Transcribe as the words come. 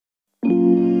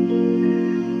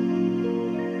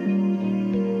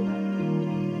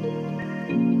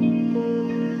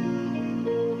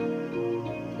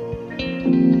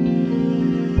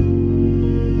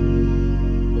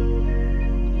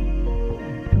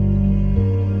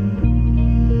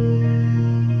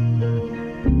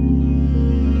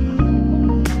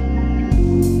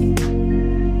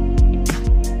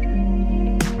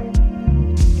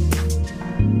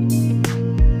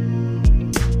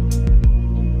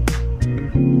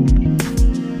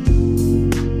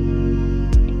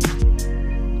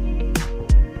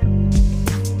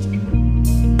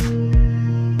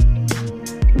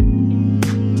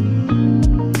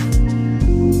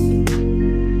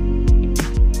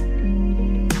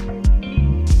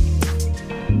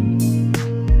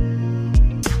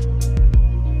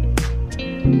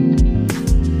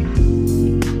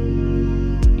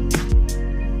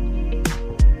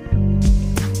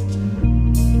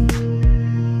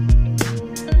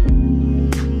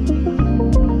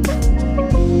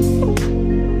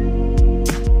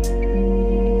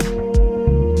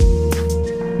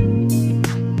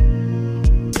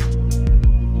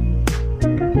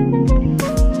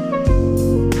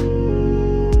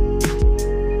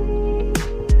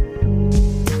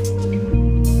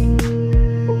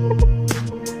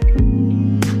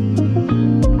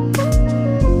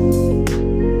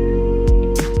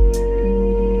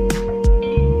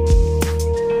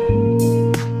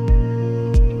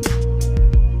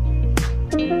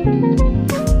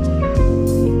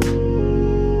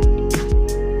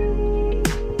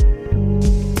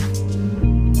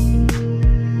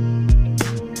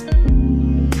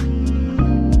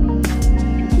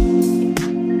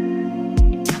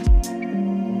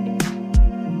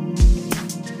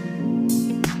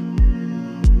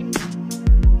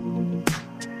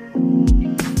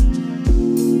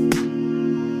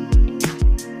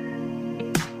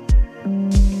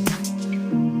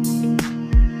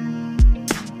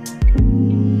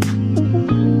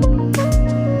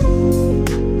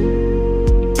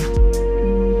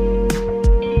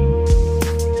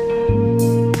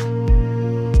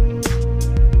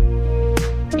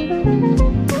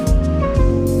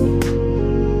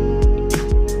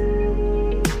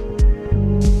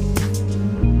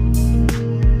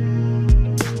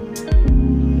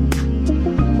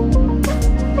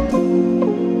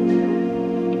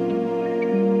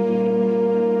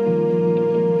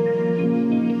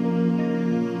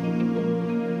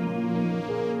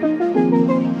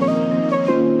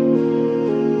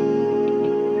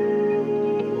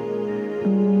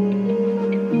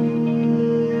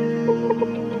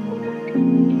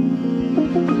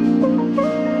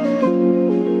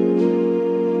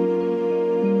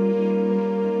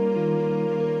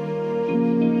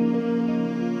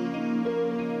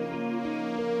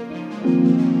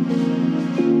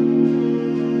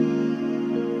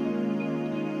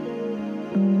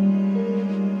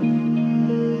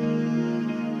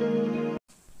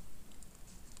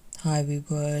Hi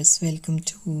viewers, welcome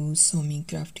to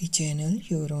somycrafty channel,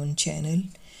 your own channel.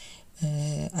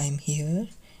 I'm here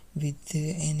with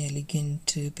an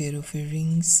elegant pair of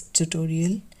earrings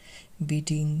tutorial,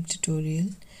 beading tutorial.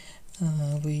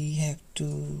 We have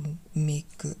to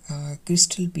make a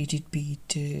crystal beaded bead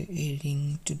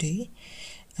earring today.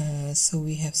 So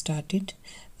we have started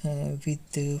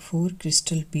with the 4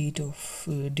 crystal bead of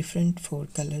different 4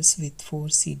 colors with 4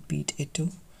 seed bead etto,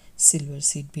 silver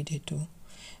seed bead etto.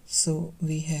 So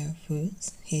we have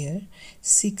here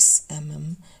 6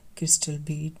 mm crystal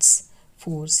beads,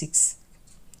 6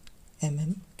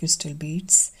 mm crystal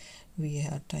beads. We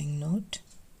are tying knot.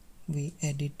 We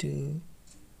added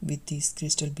with these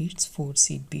crystal beads 4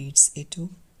 seed beads etto,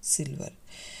 silver.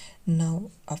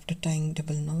 Now after tying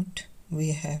double knot,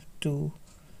 we have to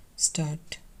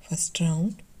start first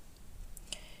round.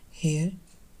 Here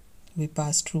we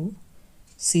pass through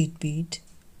seed bead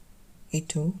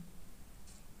etto,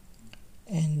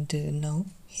 and now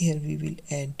here we will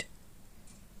add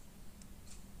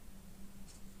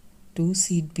 2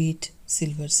 seed bead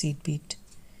silver seed bead,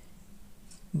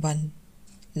 1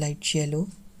 light yellow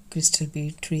crystal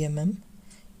bead 3 mm,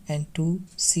 and 2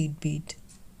 seed bead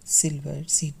silver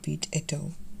seed bead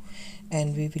etto,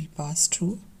 and we will pass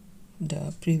through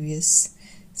the previous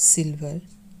silver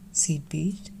seed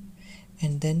bead,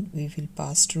 and then we will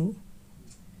pass through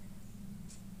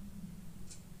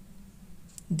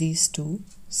these 2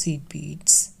 seed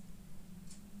beads.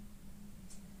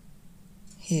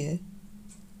 Here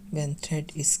when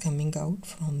thread is coming out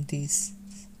from this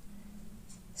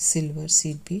silver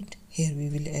seed bead, here we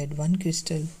will add 1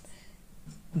 crystal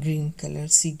green color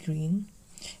sea green,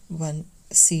 1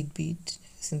 seed bead,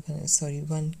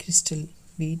 1 crystal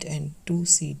bead and 2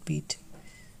 seed bead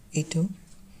etto.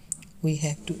 We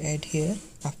have to add here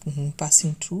after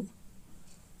passing through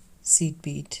seed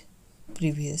bead,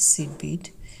 previous seed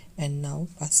bead, and now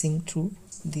passing through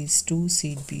these 2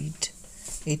 seed bead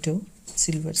etto,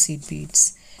 silver seed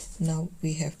beads. Now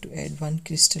we have to add 1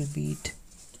 crystal bead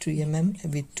 3 mm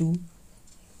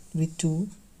with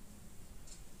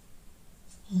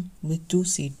two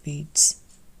seed beads.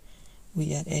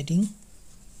 We are adding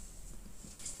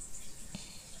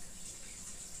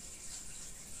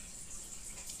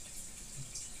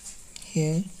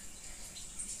here.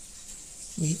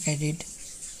 We added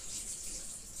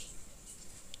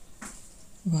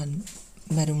 1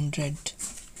 maroon red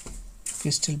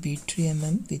crystal bead 3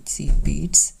 mm with seed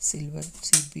beads, silver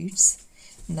seed beads.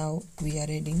 Now we are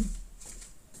adding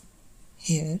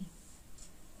here,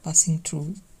 passing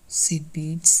through seed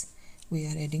beads, we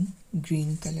are adding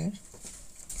green color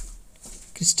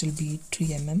crystal bead 3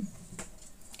 mm.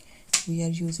 We are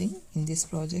using in this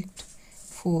project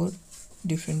 4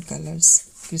 different colors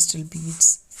crystal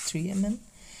beads 3 mm,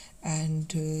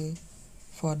 and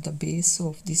for the base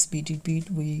of this beaded bead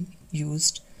we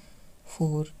used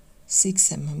 4 6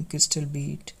 mm crystal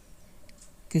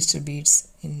beads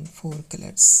in 4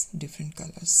 colors, different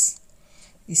colors.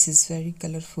 This is very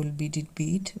colorful beaded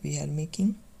bead we are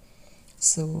making,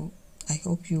 so I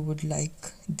hope you would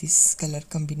like this color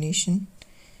combination.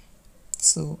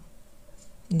 So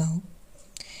now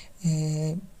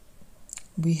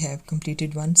we have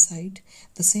completed one side.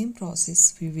 The same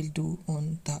process we will do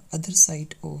on the other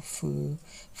side of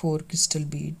 4 crystal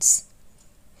beads.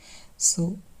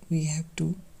 So we have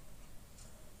to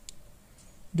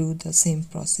do the same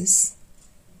process.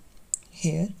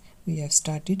 Here we have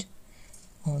started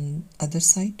on other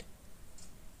side.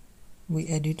 We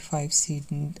added 5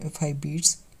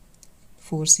 beads,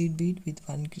 4 seed bead with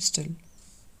 1 crystal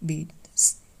bead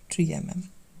 3 mm.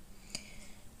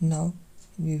 Now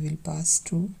we will pass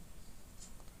through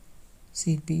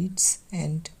seed beads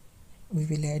and we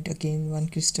will add again 1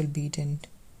 crystal bead and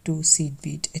 2 seed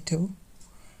bead etto,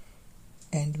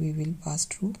 and we will pass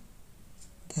through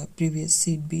the previous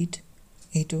seed bead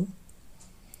etto,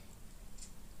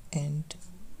 and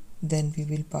then we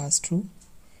will pass through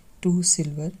 2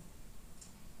 silver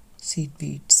seed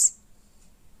beads.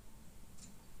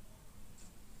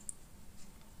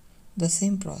 The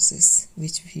same process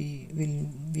which we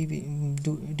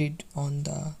did on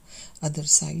the other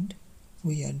side,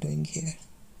 we are doing here.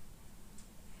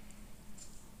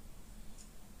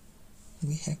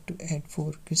 We have to add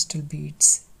 4 crystal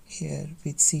beads here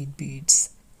with seed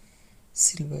beads,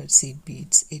 silver seed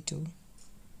beads etto.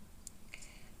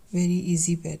 Very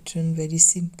easy pattern, very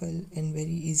simple and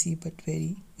very easy but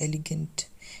very elegant,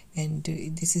 and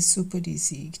this is super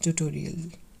easy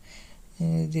tutorial.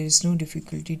 There is no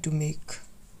difficulty to make,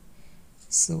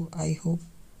 so I hope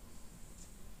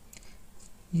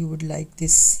you would like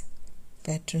this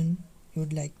pattern, you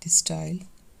would like this style,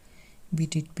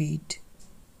 beaded bead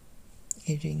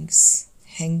earrings,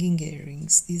 hanging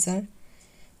earrings. These are,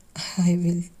 I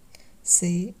will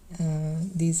say,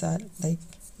 these are like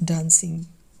dancing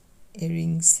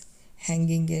earrings,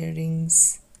 hanging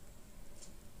earrings.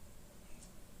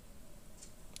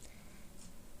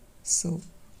 So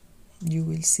you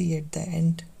will see at the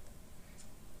end.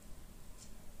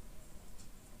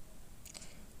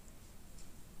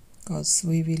 Because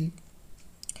we will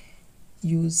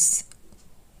use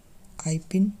eye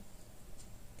pin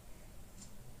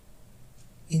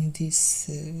in this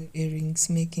earrings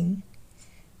making,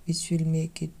 which will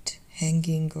make it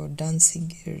hanging or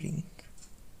dancing earring.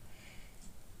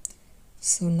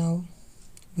 So now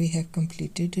we have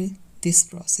completed this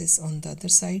process on the other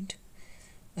side,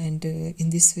 and in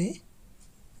this way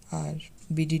our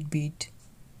beaded bead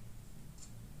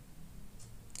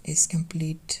is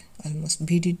complete. Almost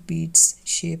beaded beads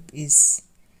shape is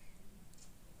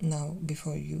now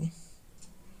before you.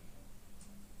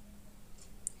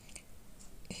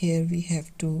 Here we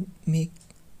have to make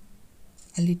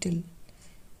a little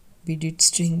beaded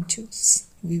string choose.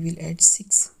 We will add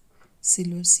 6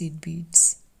 silver seed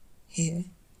beads here.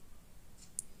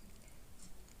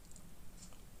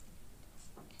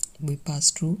 We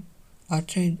pass through. Our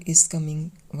thread is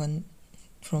coming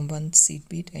from one seed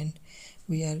bead, and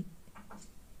we are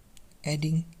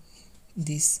adding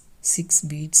these 6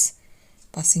 beads,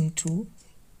 passing through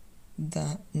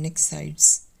the next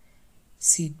side's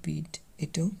seed bead.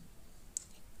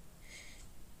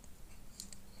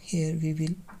 Here we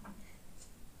will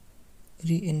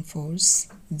reinforce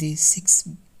these 6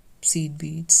 seed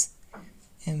beads,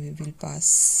 and we will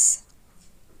pass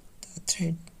the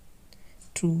thread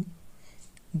through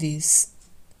these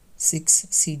 6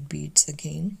 seed beads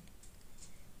again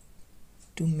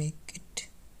to make it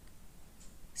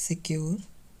secure,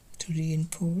 to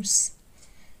reinforce.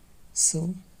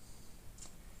 So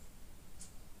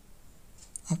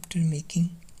after making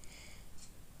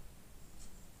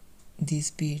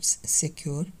these beads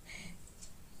secure,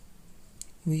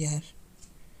 we are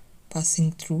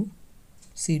passing through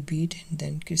seed bead and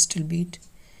then crystal bead.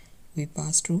 We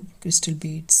pass through crystal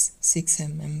beads, 6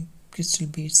 mm crystal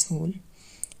beads hole.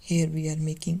 Here we are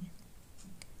making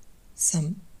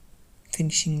some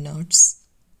finishing knots.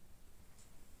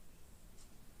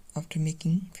 After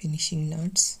making finishing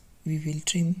knots, we will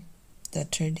trim the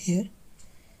thread here,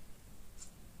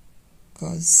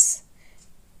 because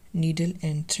needle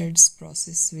and threads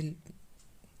process will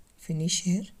finish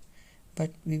here,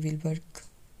 but we will work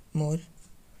more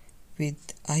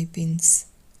with eye pins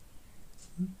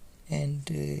and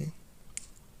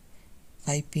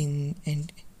eye pin,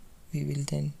 and we will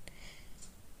then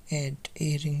add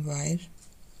earring wire.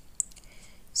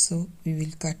 So we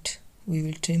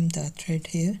will trim the thread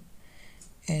here,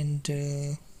 and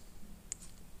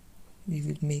we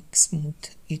will make smooth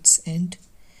its end,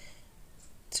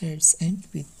 thread's end,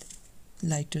 with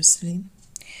lighter flame.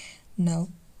 Now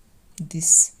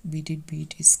this beaded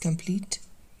bead is complete.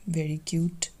 Very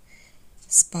cute,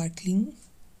 sparkling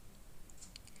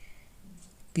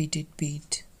beaded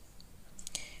bead.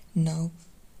 Now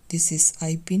this is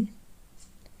eye pin.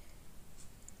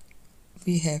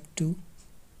 We have to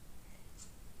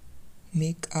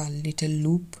make a little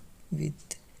loop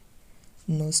with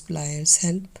nose pliers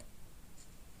help.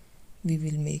 We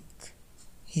will make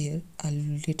here a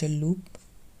little loop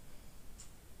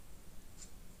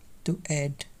to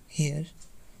add here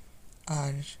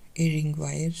our earring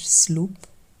wires loop.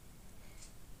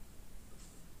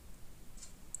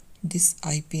 This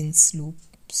eye pins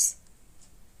loops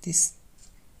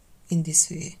in this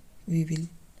way. We will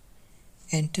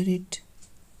enter it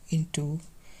into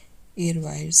ear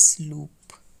wires loop,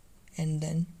 and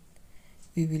then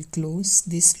we will close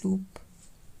this loop.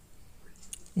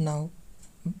 Now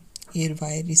ear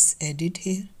wire is added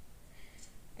here,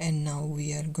 and now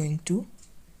we are going to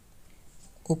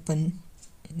open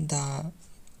the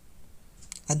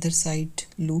other side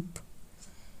loop.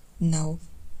 Now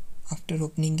after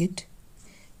opening it,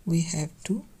 we have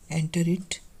to enter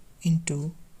it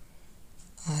into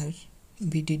our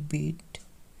beaded bead,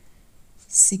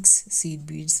 6 seed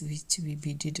beads which we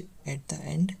beaded at the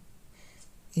end.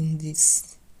 In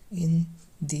these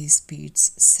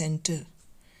beads center,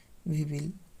 we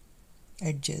will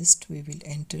adjust, we will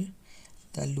enter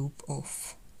the loop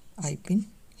of eye pin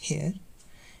here,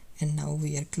 and now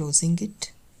we are closing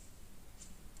it.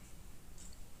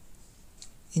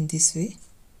 In this way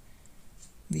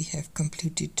we have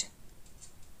completed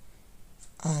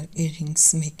our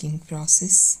earrings making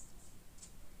process.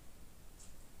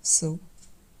 So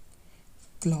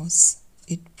close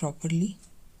it properly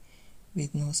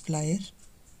with nose plier.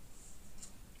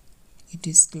 It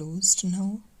is closed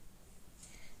now,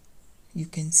 you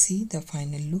can see the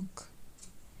final look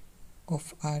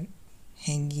of our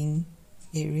hanging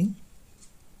earring,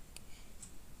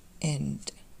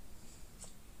 and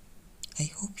I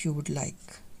hope you would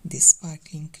like this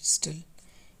sparkling crystal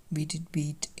beaded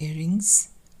bead earrings,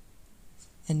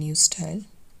 a new style.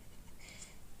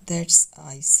 That's,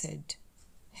 I said,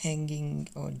 hanging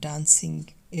or dancing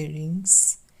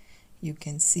earrings. You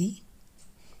can see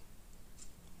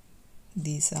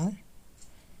these are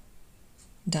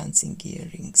dancing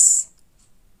earrings.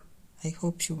 I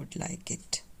hope you would like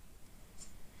it.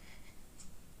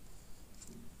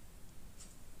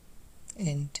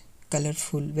 And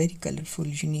colorful, very colorful,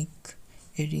 unique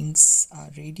earrings are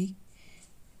ready.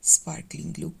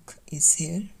 Sparkling look is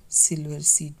here. Silver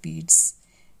seed beads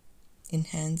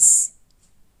enhance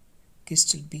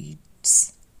crystal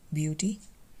beads beauty,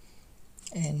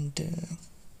 and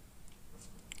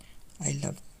I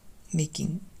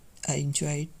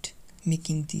enjoyed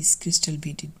making these crystal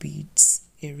beaded beads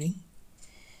earring.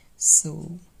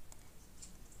 So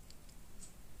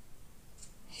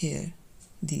here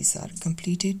these are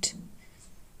completed.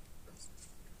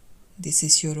 This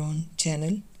is your own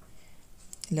channel,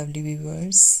 lovely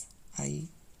viewers. I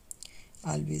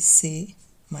always say,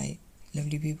 my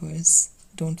lovely viewers,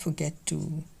 don't forget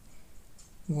to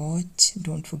watch,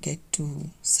 don't forget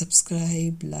to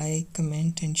subscribe, like,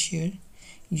 comment and share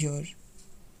your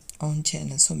own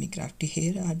channel somycrafty.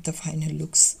 Here are the final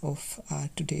looks of our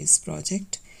today's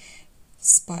project.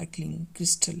 Sparkling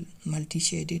crystal,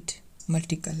 multi-shaded,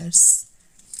 multicolors,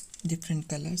 different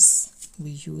colors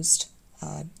we used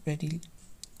are very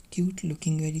cute,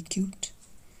 looking very cute.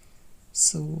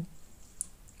 So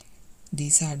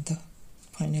these are the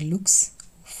final looks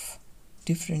of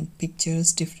different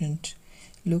pictures, different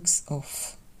looks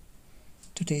of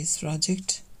today's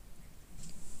project,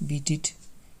 beaded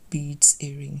beads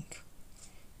earring.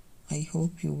 I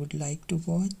hope you would like to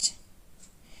watch.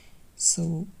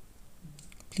 So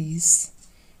please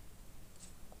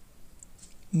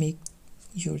make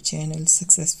your channel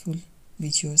successful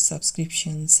with your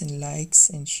subscriptions and likes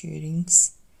and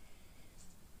sharings,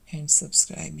 and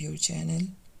subscribe your channel.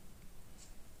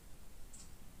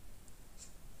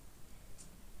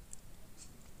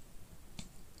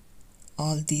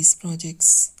 All these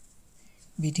projects,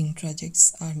 beading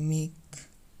projects, are made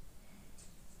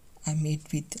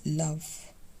with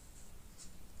love.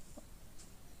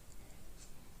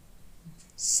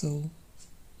 So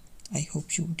I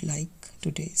hope you would like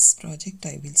today's project.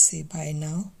 I will say bye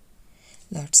now.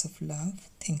 Lots of love.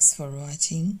 Thanks for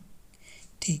watching.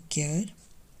 Take care.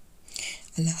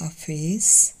 Allah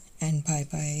Hafiz and bye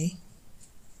bye.